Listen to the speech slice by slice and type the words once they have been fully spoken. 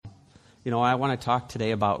I want to talk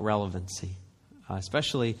today about relevancy,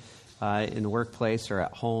 especially in the workplace or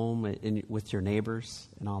at home, with your neighbors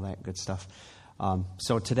and all that good stuff.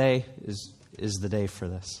 So today is the day for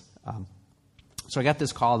this. So I got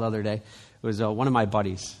this call the other day. It was one of my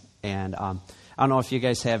buddies, and I don't know if you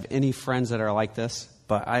guys have any friends that are like this,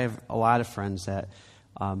 but I have a lot of friends that,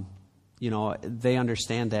 they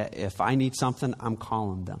understand that if I need something, I'm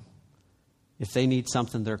calling them. If they need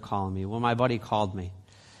something, they're calling me. Well, my buddy called me.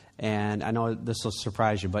 And I know this will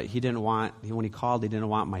surprise you, but when he called, he didn't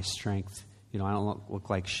want my strength. I don't look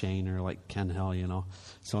like Shane or like Ken Hill,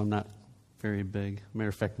 so I'm not very big. Matter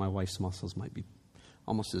of fact, my wife's muscles might be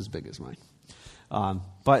almost as big as mine.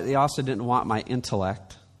 But he also didn't want my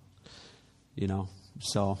intellect,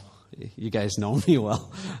 so you guys know me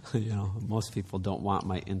well. Most people don't want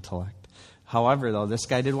my intellect. However, though, this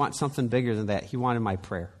guy did want something bigger than that. He wanted my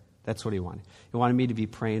prayer. That's what he wanted. He wanted me to be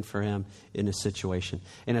praying for him in a situation.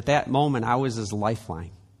 And at that moment, I was his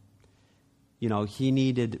lifeline. He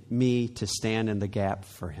needed me to stand in the gap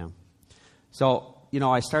for him. So,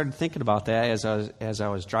 I started thinking about that as I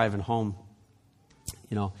was driving home.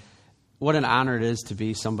 What an honor it is to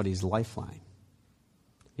be somebody's lifeline.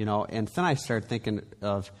 And then I started thinking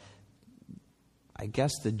of, I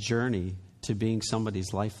guess, the journey to being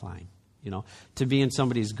somebody's lifeline, to being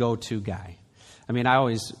somebody's go-to guy. I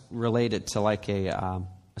always relate it to like a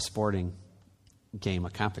sporting game, a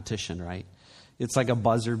competition, right? It's like a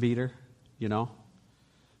buzzer beater,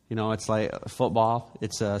 it's like football.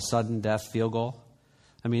 It's a sudden death field goal.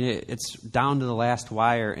 It's down to the last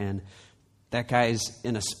wire, and that guy's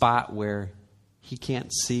in a spot where he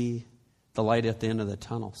can't see the light at the end of the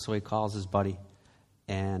tunnel, so he calls his buddy,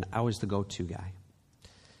 and I was the go-to guy.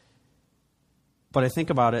 But I think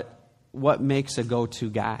about it, what makes a go-to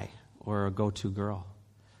guy or a go-to girl?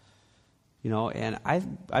 And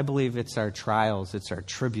I believe it's our trials, it's our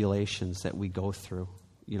tribulations that we go through,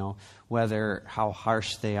 whether how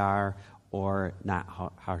harsh they are or not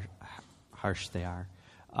how harsh they are.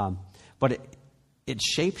 But it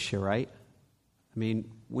shapes you, right?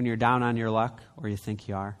 When you're down on your luck, or you think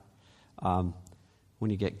you are, when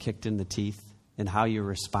you get kicked in the teeth, and how you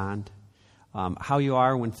respond, how you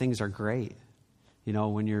are when things are great,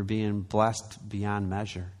 when you're being blessed beyond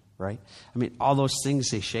measure, right? All those things,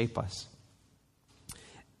 they shape us.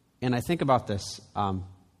 And I think about this.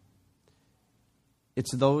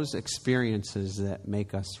 It's those experiences that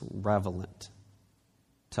make us relevant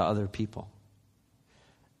to other people.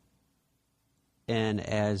 And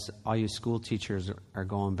as all you school teachers are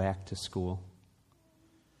going back to school,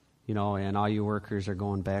 and all you workers are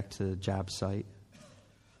going back to the job site,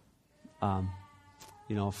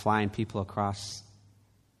 flying people across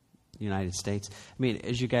the United States.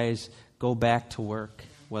 As you guys go back to work,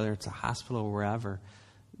 whether it's a hospital or wherever,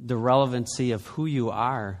 the relevancy of who you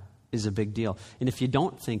are is a big deal. And if you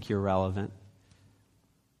don't think you're relevant,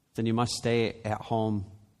 then you must stay at home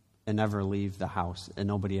and never leave the house, and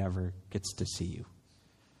nobody ever gets to see you.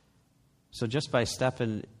 So just by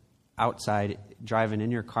stepping outside, driving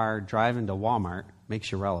in your car, driving to Walmart,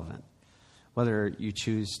 makes you relevant, whether you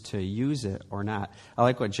choose to use it or not. I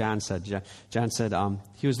like what John said. John said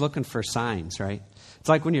he was looking for signs, right? It's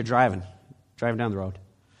like when you're driving down the road,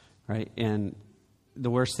 right? And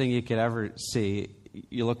the worst thing you could ever see,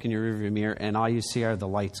 you look in your rearview mirror, and all you see are the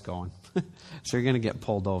lights going. So you're going to get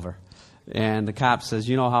pulled over. And the cop says,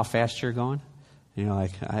 "You know how fast you're going?" And you're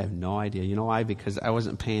like, "I have no idea." You know why? Because I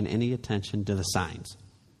wasn't paying any attention to the signs.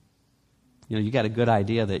 You got a good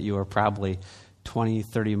idea that you were probably 20,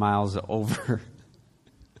 30 miles over.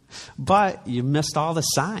 But you missed all the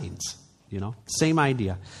signs, Same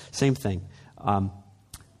idea, same thing.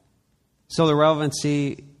 So the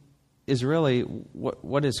relevancy is really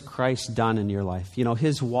what has Christ done in your life?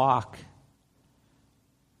 His walk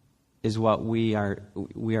is what we are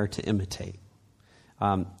to imitate.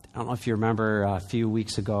 I don't know if you remember a few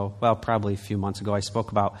weeks ago, probably a few months ago, I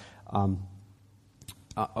spoke about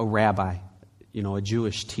a rabbi, a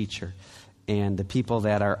Jewish teacher, and the people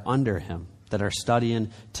that are under him, that are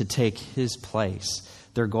studying to take his place.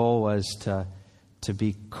 Their goal was to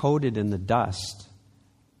be coated in the dust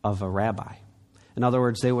of a rabbi. In other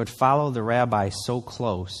words, they would follow the rabbi so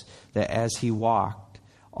close that as he walked,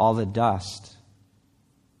 all the dust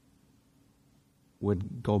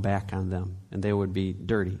would go back on them, and they would be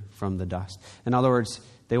dirty from the dust. In other words,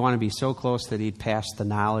 they want to be so close that he'd pass the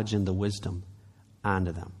knowledge and the wisdom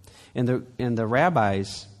onto them. And the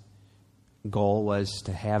rabbi's goal was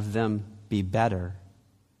to have them be better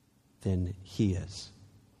than he is.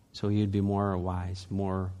 So he'd be more wise,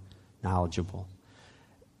 more knowledgeable.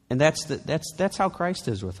 And that's how Christ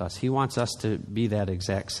is with us. He wants us to be that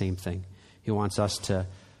exact same thing. He wants us to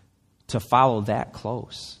to follow that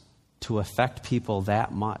close, to affect people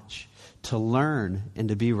that much, to learn and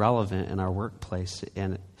to be relevant in our workplace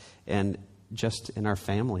and just in our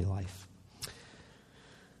family life.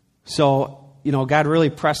 So, God really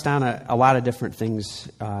pressed on a lot of different things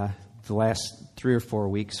the last 3 or 4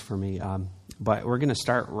 weeks for me. But we're going to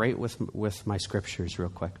start right with my scriptures real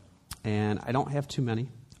quick. And I don't have too many,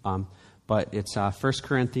 but it's 1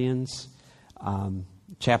 Corinthians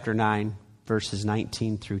chapter 9, verses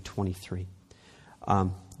 19 through 23.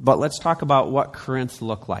 But let's talk about what Corinth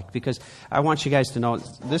looked like, because I want you guys to know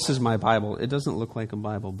this is my Bible. It doesn't look like a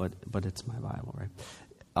Bible, but it's my Bible,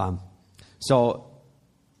 right? So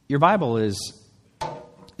your Bible is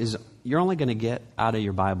you're only going to get out of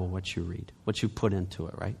your Bible what you read, what you put into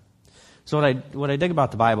it, right? So what I dig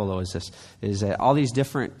about the Bible, though, is that all these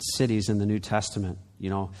different cities in the New Testament,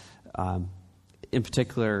 in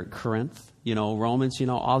particular Corinth, Romans,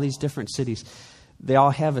 all these different cities, they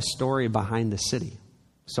all have a story behind the city.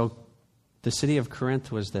 So the city of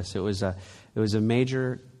Corinth was this. It was a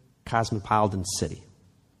major cosmopolitan city,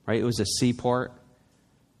 right? It was a seaport,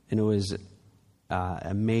 and it was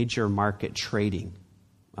a major market trading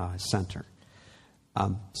center.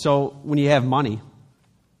 So when you have money,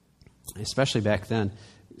 especially back then,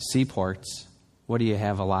 seaports, what do you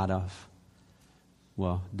have a lot of?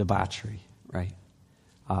 Well, debauchery, right?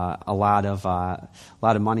 A lot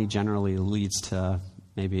of money generally leads to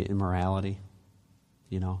maybe immorality,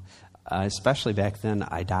 especially back then,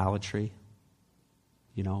 idolatry,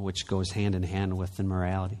 which goes hand in hand with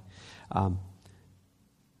immorality.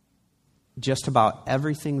 Just about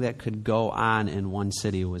everything that could go on in one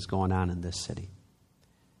city was going on in this city.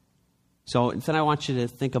 So then I want you to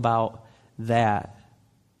think about that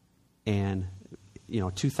and,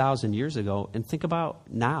 2,000 years ago, and think about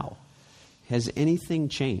now. Has anything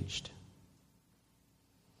changed?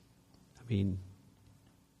 I mean,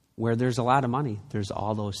 where there's a lot of money, there's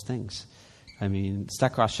all those things. I mean,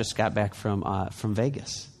 Steckross just got back from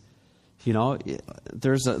Vegas.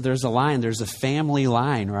 There's a line, there's a family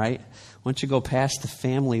line, right? Once you go past the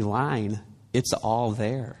family line, it's all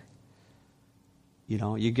there.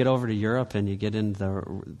 You get over to Europe and you get in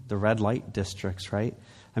the red light districts, right?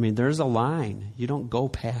 I mean, there's a line. You don't go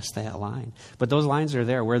past that line. But those lines are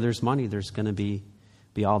there. Where there's money, there's going to be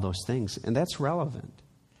all those things. And that's relevant.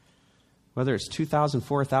 Whether it's 2,000,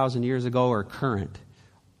 4,000 years ago or current,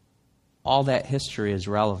 all that history is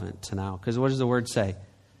relevant to now. Because what does the Word say?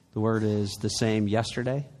 The Word is the same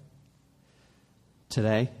yesterday,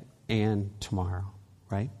 today, and tomorrow,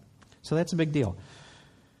 right? So that's a big deal.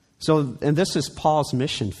 So, and this is Paul's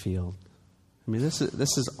mission field. I mean, this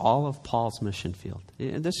is all of Paul's mission field.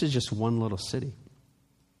 And this is just one little city.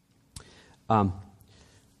 But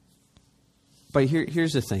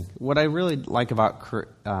here's the thing. What I really like about 1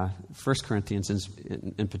 Corinthians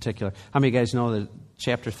in particular, how many of you guys know that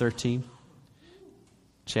chapter 13?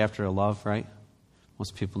 Chapter of love, right?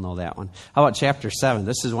 Most people know that one. How about chapter 7?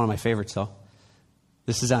 This is one of my favorites, though.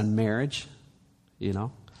 This is on marriage,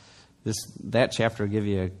 That chapter will give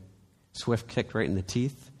you a swift kick right in the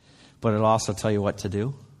teeth, but it'll also tell you what to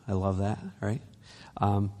do. I love that, right?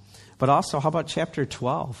 But also, how about chapter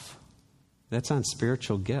 12? That's on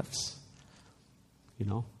spiritual gifts,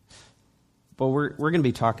 But we're going to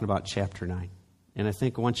be talking about chapter 9. And I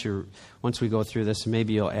think once we go through this,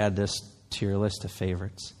 maybe you'll add this to your list of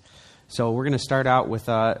favorites. So we're going to start out with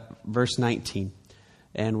verse 19,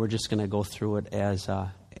 and we're just going to go through it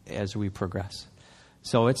as we progress.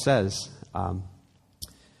 So it says,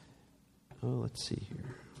 let's see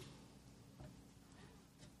here.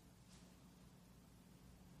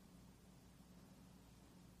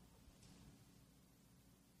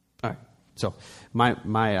 All right. So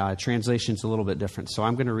my translation's a little bit different. So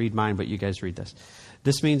I'm going to read mine, but you guys read this.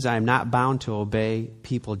 This means I am not bound to obey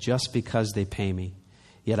people just because they pay me.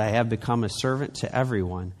 Yet I have become a servant to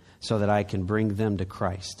everyone so that I can bring them to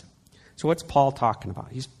Christ. So what's Paul talking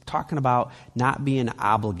about? He's talking about not being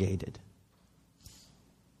obligated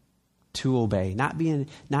to obey,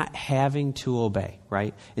 not having to obey,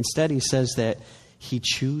 right? Instead, he says that he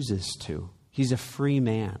chooses to. He's a free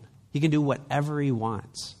man. He can do whatever he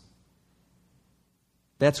wants.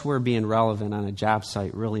 That's where being relevant on a job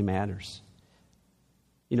site really matters.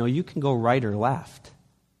 You can go right or left,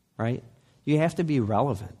 right? You have to be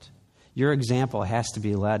relevant. Your example has to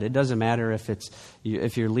be led. It doesn't matter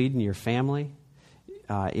if you're leading your family.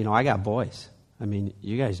 I got boys. I mean,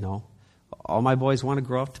 you guys know. All my boys want to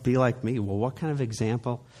grow up to be like me. Well, what kind of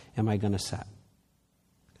example am I going to set?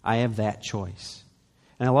 I have that choice.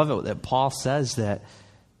 And I love it that Paul says that,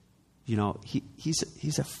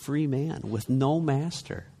 he's a free man with no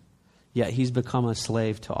master. Yet he's become a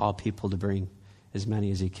slave to all people to bring as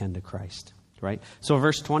many as he can to Christ. Right? So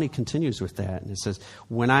verse 20 continues with that, and it says,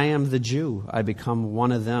 when I am the Jew, I become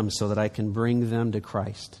one of them so that I can bring them to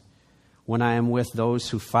Christ. When I am with those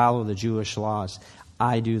who follow the Jewish laws,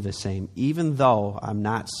 I do the same, even though I'm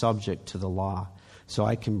not subject to the law, so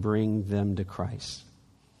I can bring them to Christ.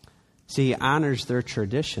 See, he honors their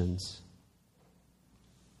traditions,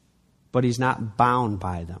 but he's not bound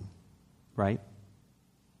by them, right?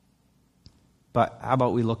 But how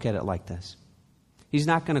about we look at it like this? He's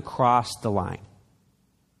not going to cross the line.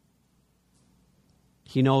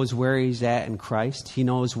 He knows where he's at in Christ. He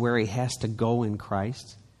knows where he has to go in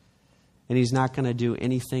Christ. And he's not going to do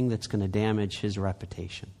anything that's going to damage his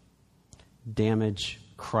reputation, damage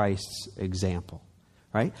Christ's example,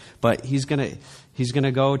 right? But he's going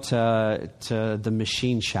to go to the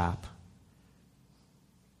machine shop.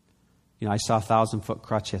 You know, I saw a 1,000-foot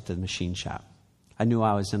crutch at the machine shop. I knew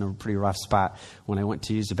I was in a pretty rough spot when I went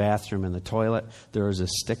to use the bathroom in the toilet. There was a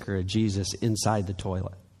sticker of Jesus inside the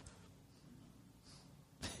toilet.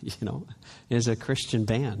 You know, there's a Christian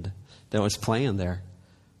band that was playing there.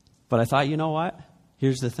 But I thought, you know what?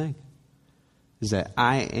 Here's the thing, is that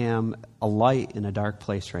I am a light in a dark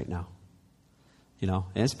place right now. You know,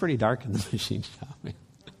 and it's pretty dark in the machine shop.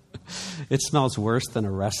 It smells worse than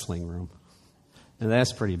a wrestling room. And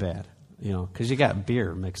that's pretty bad, you know, because you got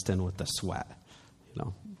beer mixed in with the sweat. You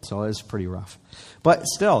know, so it's pretty rough. But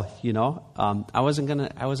still, you know, I wasn't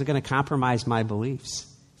gonna compromise my beliefs.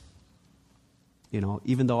 You know,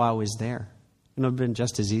 even though I was there, it would have been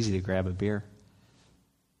just as easy to grab a beer.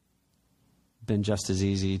 Been just as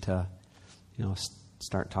easy to, you know,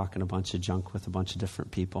 start talking a bunch of junk with a bunch of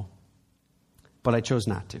different people. But I chose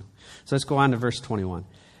not to. So let's go on to verse 21.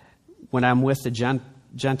 When I'm with the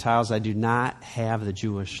Gentiles, I do not have the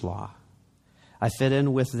Jewish law. I fit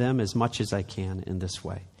in with them as much as I can in this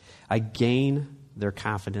way. I gain their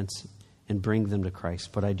confidence and bring them to Christ,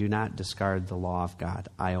 but I do not discard the law of God.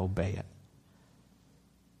 I obey it.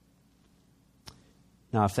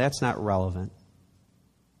 Now, if that's not relevant,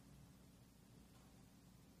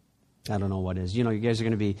 I don't know what is. You know, you guys are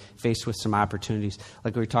going to be faced with some opportunities.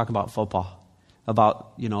 Like we talk about football,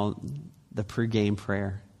 about, you know, the pregame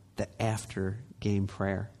prayer, the after-game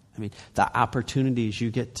prayer. I mean, the opportunities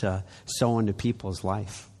you get to sow into people's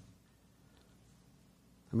life.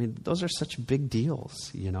 I mean, those are such big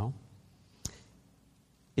deals, you know.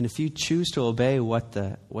 And if you choose to obey what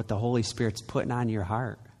the Holy Spirit's putting on your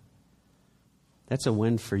heart, that's a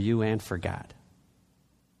win for you and for God.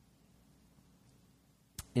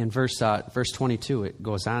 In verse 22, it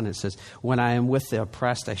goes on, it says, when I am with the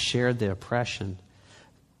oppressed, I share the oppression,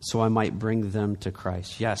 so I might bring them to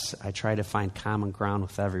Christ. Yes, I try to find common ground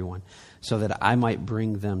with everyone so that I might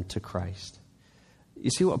bring them to Christ. You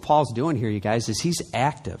see what Paul's doing here, you guys, is he's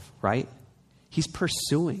active, right? He's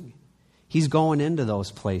pursuing. He's going into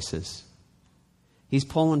those places. He's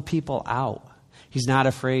pulling people out. He's not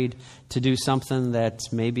afraid to do something that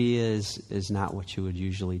maybe is not what you would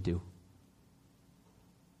usually do.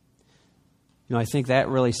 You know, I think that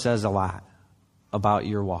really says a lot about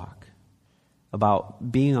your walk.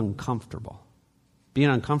 About being uncomfortable. Being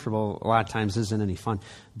uncomfortable a lot of times isn't any fun.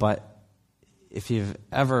 But if you've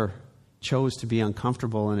ever chose to be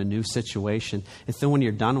uncomfortable in a new situation, and then when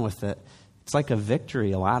you're done with it, it's like a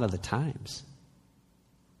victory a lot of the times.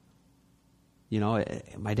 You know,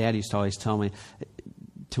 my dad used to always tell me,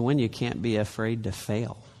 to win you can't be afraid to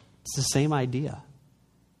fail. It's the same idea,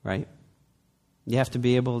 right? You have to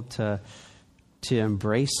be able to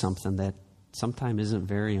embrace something that sometimes isn't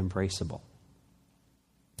very embraceable.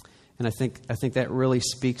 And I think that really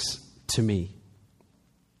speaks to me.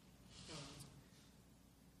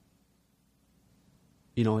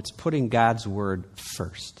 You know, it's putting God's word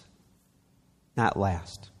first, not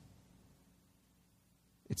last.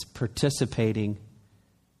 It's participating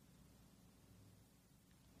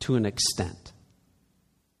to an extent.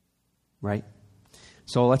 Right?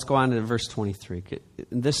 So let's go on to verse 23.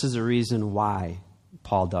 This is the reason why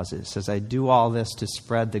Paul does it. It says, I do all this to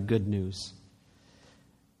spread the good news.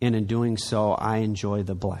 And in doing so, I enjoy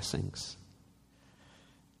the blessings.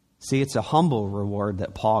 See, it's a humble reward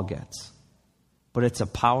that Paul gets, but it's a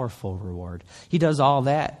powerful reward. He does all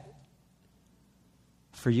that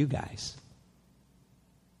for you guys.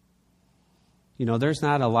 You know, there's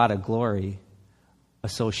not a lot of glory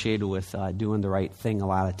associated with doing the right thing a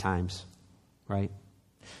lot of times, right?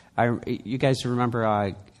 You guys remember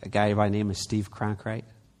a guy by the name of Steve Cronkite?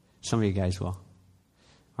 Some of you guys will.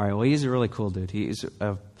 All right, well, he's a really cool dude. He's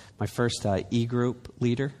my first e-group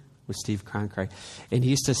leader was Steve Cronkite. And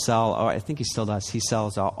he used to sell, I think he still does, he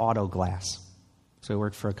sells auto glass. So he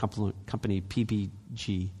worked for a company,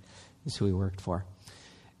 PPG is who he worked for.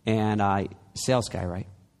 and sales guy, right?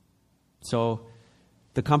 So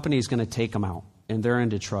the company is going to take him out, and they're in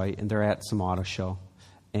Detroit, and they're at some auto show,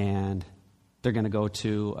 and they're going to go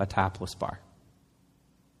to a topless bar.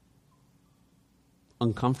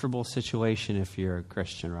 Uncomfortable situation if you're a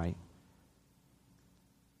Christian, right?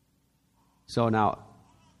 So now,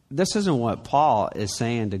 this isn't what Paul is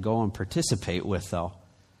saying to go and participate with, though.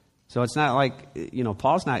 So it's not like,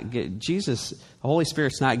 Paul's not, Jesus, the Holy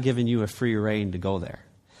Spirit's not giving you a free rein to go there.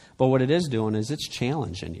 But what it is doing is it's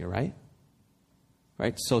challenging you, right?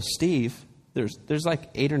 Right? So Steve, there's like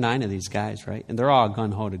 8 or 9 of these guys, right? And they're all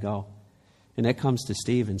gung-ho to go. And it comes to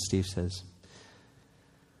Steve, and Steve says,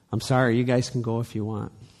 I'm sorry, you guys can go if you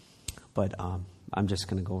want. But I'm just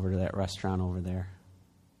going to go over to that restaurant over there.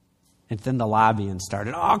 And then the lobbying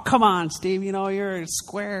started. Oh, come on, Steve, you're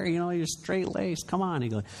square, you're straight-laced. Come on. He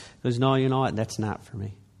goes, no, you know what? That's not for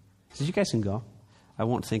me. He says, you guys can go. I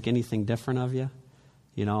won't think anything different of you.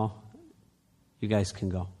 You guys can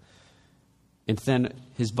go. And then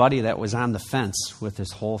his buddy that was on the fence with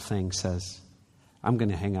this whole thing says, I'm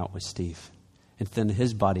going to hang out with Steve. And then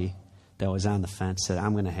his buddy that was on the fence said,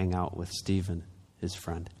 I'm going to hang out with Stephen, his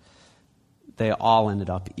friend. They all ended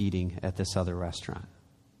up eating at this other restaurant.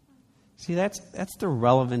 See, that's the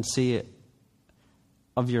relevancy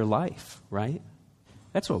of your life, right?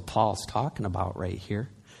 That's what Paul's talking about right here.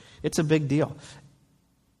 It's a big deal.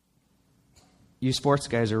 You sports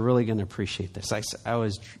guys are really going to appreciate this. I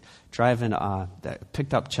was driving,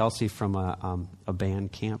 picked up Chelsea from a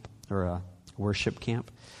band camp or a worship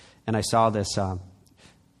camp, and I saw this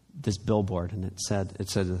billboard, and it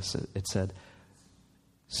said,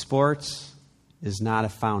 sports is not a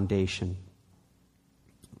foundation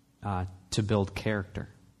to build character.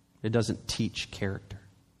 It doesn't teach character,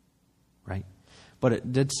 right? But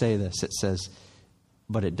it did say this. It says,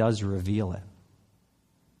 but it does reveal it.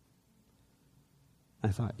 I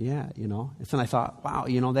thought, yeah, And then I thought, wow,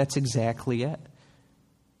 that's exactly it.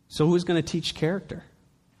 So who's going to teach character?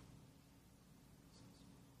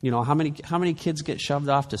 How many kids get shoved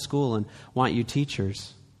off to school and want you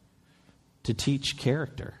teachers to teach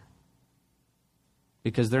character?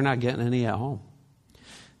 Because they're not getting any at home.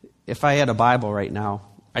 If I had a Bible right now,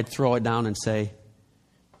 I'd throw it down and say,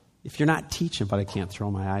 if you're not teaching, but I can't throw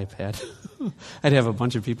my iPad. I'd have a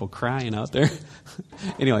bunch of people crying out there.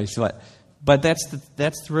 Anyways, but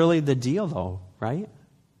that's really the deal, though, right?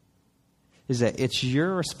 Is that it's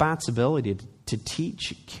your responsibility to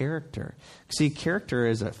teach character. See, character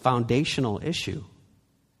is a foundational issue.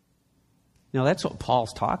 That's what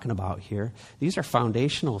Paul's talking about here. These are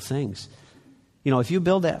foundational things. If you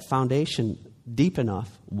build that foundation deep enough,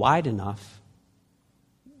 wide enough,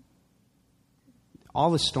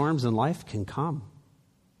 all the storms in life can come.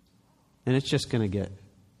 And it's just going to get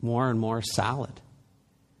more and more solid,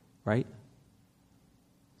 right?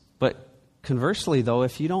 But conversely, though,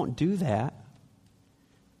 if you don't do that,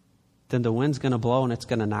 then the wind's going to blow and it's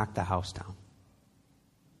going to knock the house down.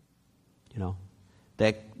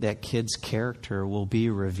 That kid's character will be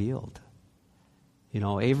revealed.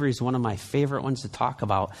 Avery's one of my favorite ones to talk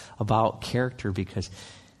about character because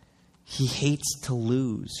he hates to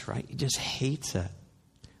lose, right? He just hates it.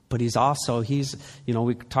 But we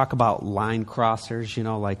talk about line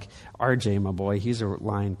crossers, like RJ, my boy, he's a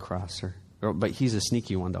line crosser. But he's a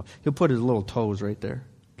sneaky one, though. He'll put his little toes right there.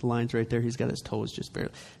 The line's right there. He's got his toes just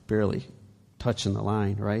barely touching the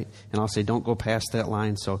line, right? And I'll say, don't go past that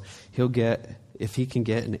line. So if he can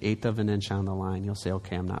get 1/8 of an inch on the line, he'll say,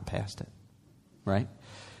 okay, I'm not past it, right?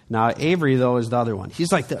 Now, Avery, though, is the other one.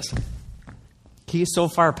 He's like this. He's so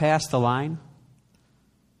far past the line.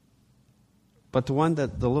 But the one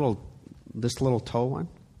this little toe one,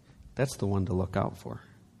 that's the one to look out for,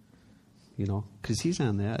 because he's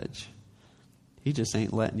on the edge. He just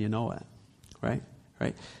ain't letting you know it, right?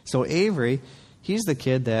 Right. So Avery, he's the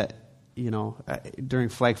kid that, during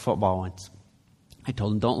flag football once, I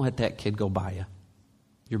told him, don't let that kid go by you.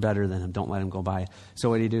 You're better than him. Don't let him go by you. So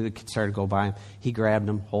what did he do? The kid started to go by him. He grabbed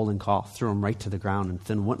him, holding call, threw him right to the ground, and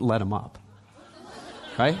then wouldn't let him up.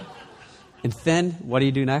 Right? And then what did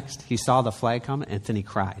he do next? He saw the flag coming, and then he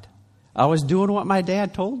cried. I was doing what my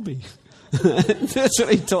dad told me. That's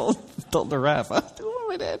what he told the ref. I was doing what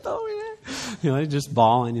my dad told me. Just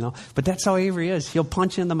bawling, But that's how Avery is. He'll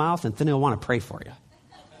punch you in the mouth, and then he'll want to pray for you.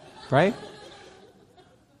 Right?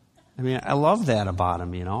 I love that about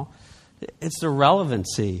him, It's the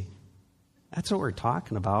relevancy. That's what we're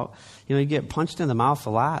talking about. You get punched in the mouth a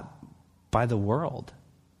lot by the world.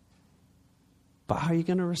 But how are you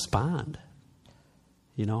going to respond?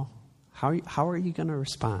 How are you going to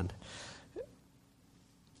respond?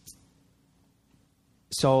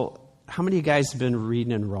 So, how many of you guys have been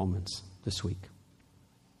reading in Romans this week?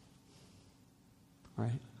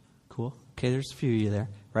 Right? Cool. Okay, there's a few of you there,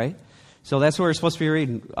 right? So that's what we're supposed to be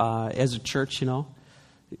reading as a church,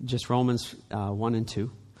 just Romans 1 and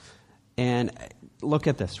 2. And look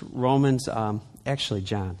at this. Romans, actually,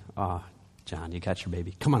 John. John, you got your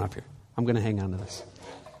baby. Come on up here. I'm going to hang on to this.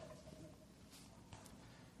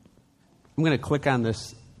 I'm going to click on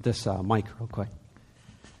this mic real quick.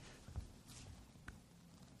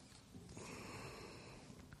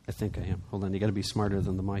 I think I am. Hold on. You got to be smarter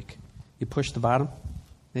than the mic. You push the bottom,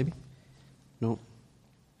 maybe? Nope.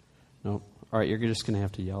 All right, you're just going to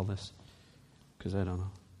have to yell this because I don't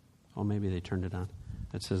know. Oh, maybe they turned it on.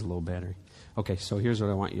 That says low battery. Okay, so here's what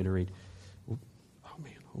I want you to read. Oh,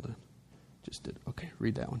 man, hold on. Just did. Okay,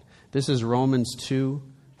 read that one. This is Romans 2,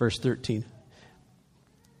 verse 13.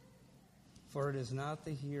 For it is not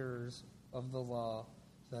the hearers of the law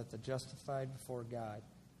that are justified before God,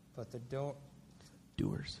 but the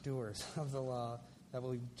doers of the law that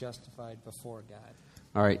will be justified before God.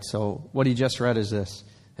 All right, so what he just read is this.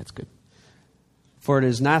 That's good. For it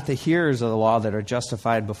is not the hearers of the law that are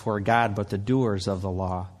justified before God, but the doers of the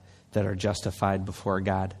law that are justified before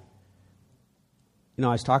God. I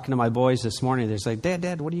was talking to my boys this morning. They're like,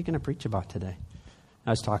 Dad, what are you going to preach about today? I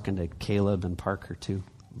was talking to Caleb and Parker, too,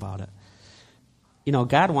 about it.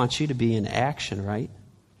 God wants you to be in action, right?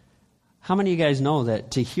 How many of you guys know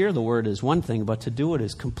that to hear the word is one thing, but to do it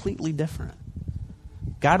is completely different?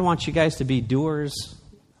 God wants you guys to be doers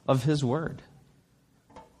of his word,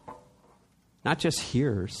 not just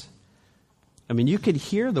hearers. You could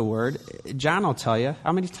hear the word. John will tell you,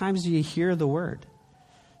 how many times do you hear the word?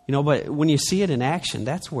 But when you see it in action,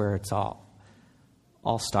 that's where it's all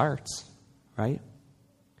starts, right?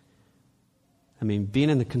 Being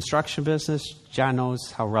in the construction business, John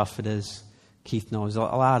knows how rough it is. Keith knows. A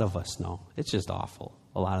lot of us know. It's just awful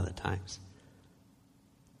a lot of the times.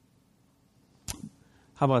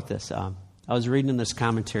 How about this? I was reading this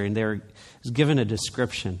commentary, and there was given a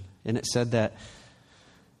description, and it said that,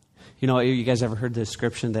 you guys ever heard the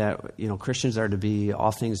description that, Christians are to be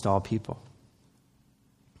all things to all people?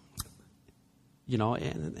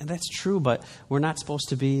 And that's true, but we're not supposed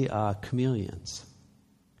to be chameleons,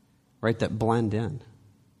 right, that blend in.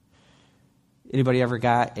 Anybody ever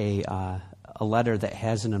got a letter that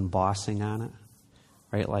has an embossing on it,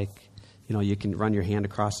 right? Like, you can run your hand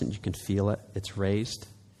across it and you can feel it. It's raised.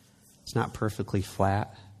 It's not perfectly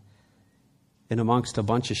flat. And amongst a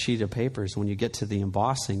bunch of sheet of papers, when you get to the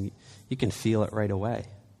embossing, you can feel it right away.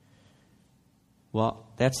 Well,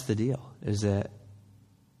 that's the deal, is that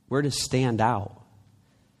we're to stand out.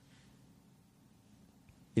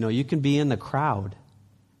 You can be in the crowd,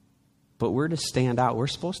 but we're to stand out. We're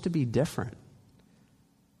supposed to be different.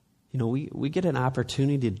 We get an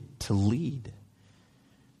opportunity to lead.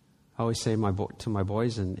 I always say to my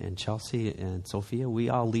boys and Chelsea and Sophia, we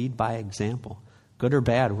all lead by example. Good or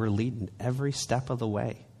bad, we're leading every step of the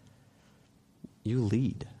way. You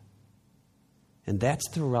lead. And that's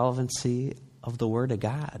the relevancy of the Word of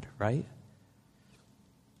God, right?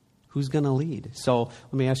 Who's going to lead? So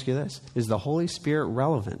let me ask you this. Is the Holy Spirit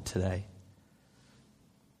relevant today?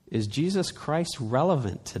 Is Jesus Christ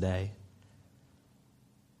relevant today?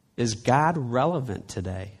 Is God relevant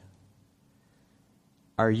today?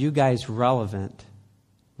 Are you guys relevant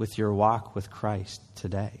with your walk with Christ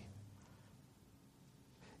today?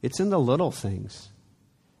 It's in the little things.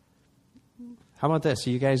 How about this?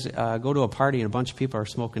 You guys go to a party and a bunch of people are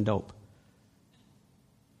smoking dope.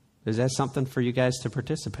 Is that something for you guys to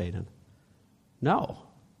participate in? No.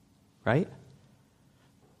 Right?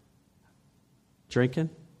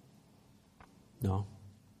 Drinking? No.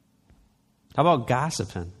 How about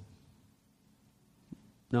gossiping?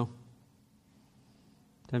 No.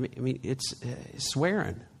 It's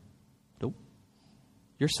swearing. Nope.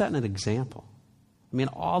 You're setting an example.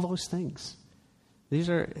 All those things. These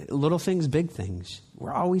are little things, big things.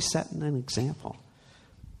 We're always setting an example.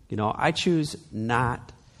 I choose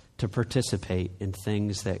not to participate in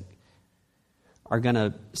things that are going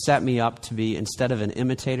to set me up to be, instead of an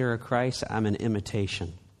imitator of Christ, I'm an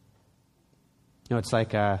imitation. It's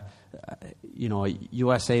like a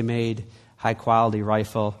USA-made, high-quality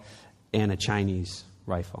rifle and a Chinese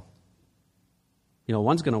rifle.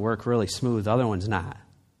 One's going to work really smooth, the other one's not.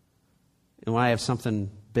 And when I have something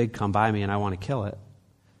big come by me and I want to kill it,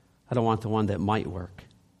 I don't want the one that might work.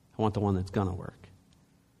 I want the one that's going to work.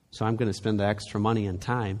 So I'm going to spend the extra money and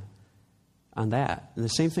time on that. And the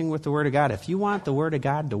same thing with the Word of God. If you want the Word of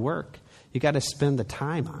God to work, you got to spend the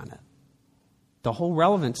time on it. The whole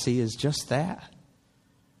relevancy is just that.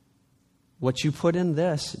 What you put in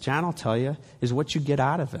this, John will tell you, is what you get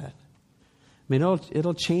out of it.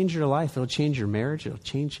 It'll change your life. It'll change your marriage. It'll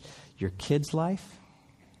change your kid's life.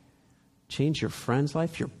 change your friend's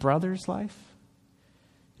life, your brother's life.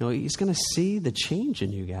 You know, he's going to see the change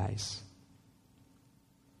in you guys.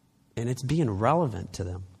 And it's being relevant to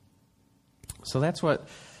them. So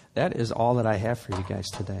that is all that I have for you guys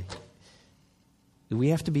today. We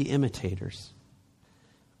have to be imitators.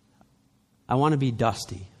 I want to be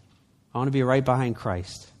dusty. I want to be right behind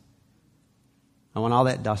Christ. I want all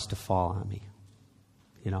that dust to fall on me.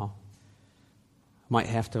 You know? I might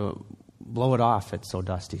have to blow it off. It's so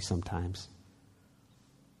dusty sometimes.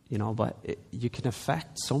 You know, but you can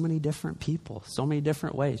affect so many different people, so many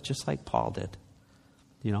different ways, just like Paul did.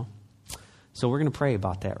 You know? So we're going to pray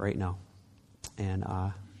about that right now. And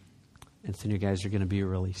then you guys are going to be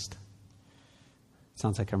released.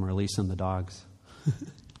 Sounds like I'm releasing the dogs.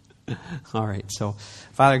 All right. So,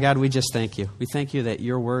 Father God, we just thank you. We thank you that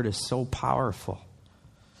your word is so powerful.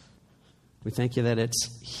 We thank you that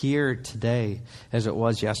it's here today as it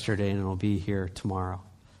was yesterday, and it'll be here tomorrow.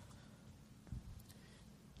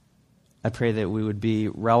 I pray that we would be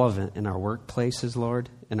relevant in our workplaces, Lord,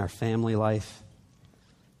 in our family life,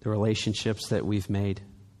 the relationships that we've made,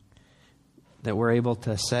 that we're able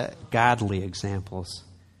to set godly examples.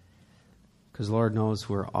 Because Lord knows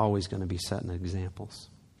we're always going to be setting examples.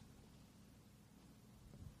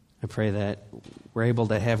 I pray that we're able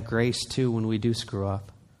to have grace too when we do screw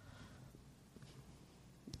up.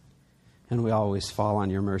 And we always fall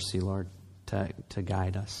on your mercy, Lord, to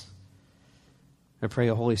guide us. I pray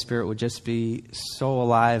the Holy Spirit would just be so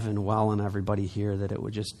alive and well in everybody here that it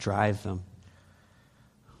would just drive them.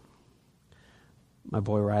 My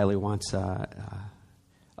boy Riley wants a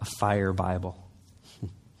fire Bible.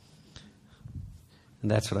 And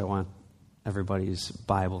that's what I want everybody's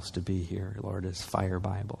Bibles to be here, Lord, is fire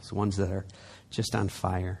Bibles. Ones that are just on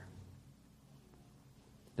fire.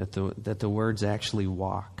 That the words actually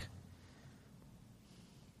walk.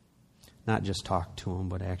 Not just talk to them,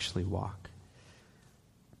 but actually walk.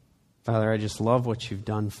 Father, I just love what you've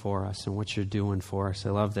done for us and what you're doing for us. I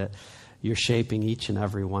love that you're shaping each and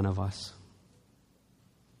every one of us.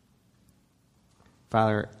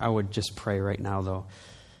 Father, I would just pray right now, though,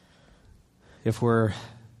 if we're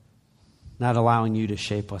not allowing you to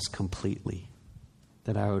shape us completely,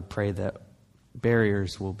 that I would pray that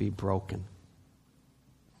barriers will be broken.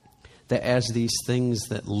 That as these things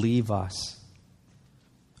that leave us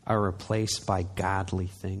are replaced by godly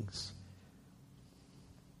things.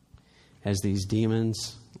 As these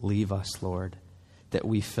demons leave us, Lord, that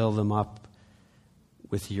we fill them up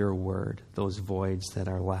with your word, those voids that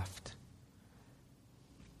are left.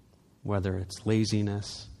 Whether it's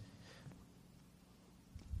laziness,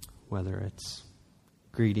 whether it's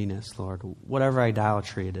greediness, Lord, whatever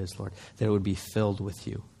idolatry it is, Lord, that it would be filled with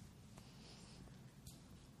you.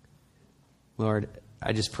 Lord,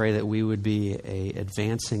 I just pray that we would be an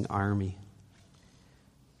advancing army,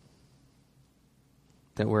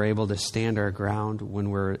 that we're able to stand our ground when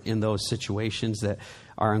we're in those situations that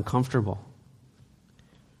are uncomfortable.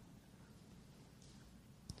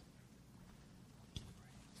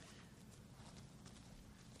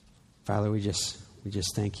 Father, we just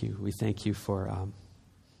thank you. We thank you for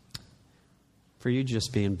you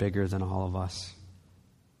just being bigger than all of us.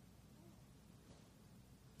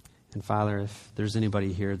 And Father, if there's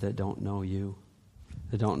anybody here that don't know you,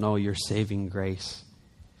 that don't know your saving grace,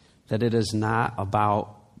 that it is not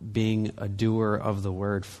about being a doer of the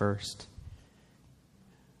word first.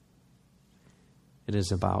 It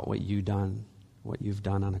is about what you've done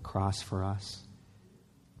on a cross for us.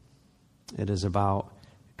 It is about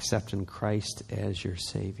accepting Christ as your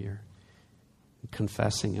Savior,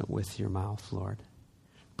 confessing it with your mouth, Lord,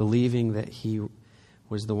 believing that he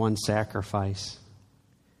was the one sacrifice.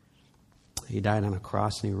 He died on a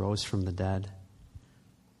cross and he rose from the dead.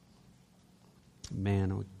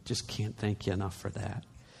 Man, we just can't thank you enough for that.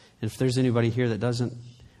 And if there's anybody here that doesn't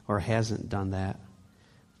or hasn't done that,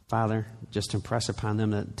 Father, just impress upon them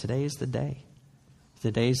that today is the day.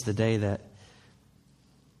 Today's the day that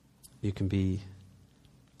you can be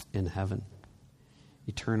in heaven,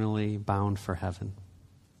 eternally bound for heaven.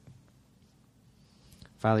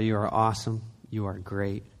 Father, you are awesome. You are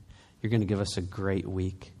great. You're going to give us a great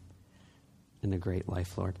week and a great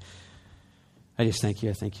life, Lord. I just thank you.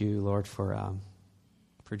 I thank you, Lord, for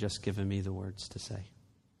just giving me the words to say.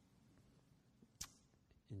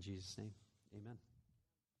 In Jesus' name, amen.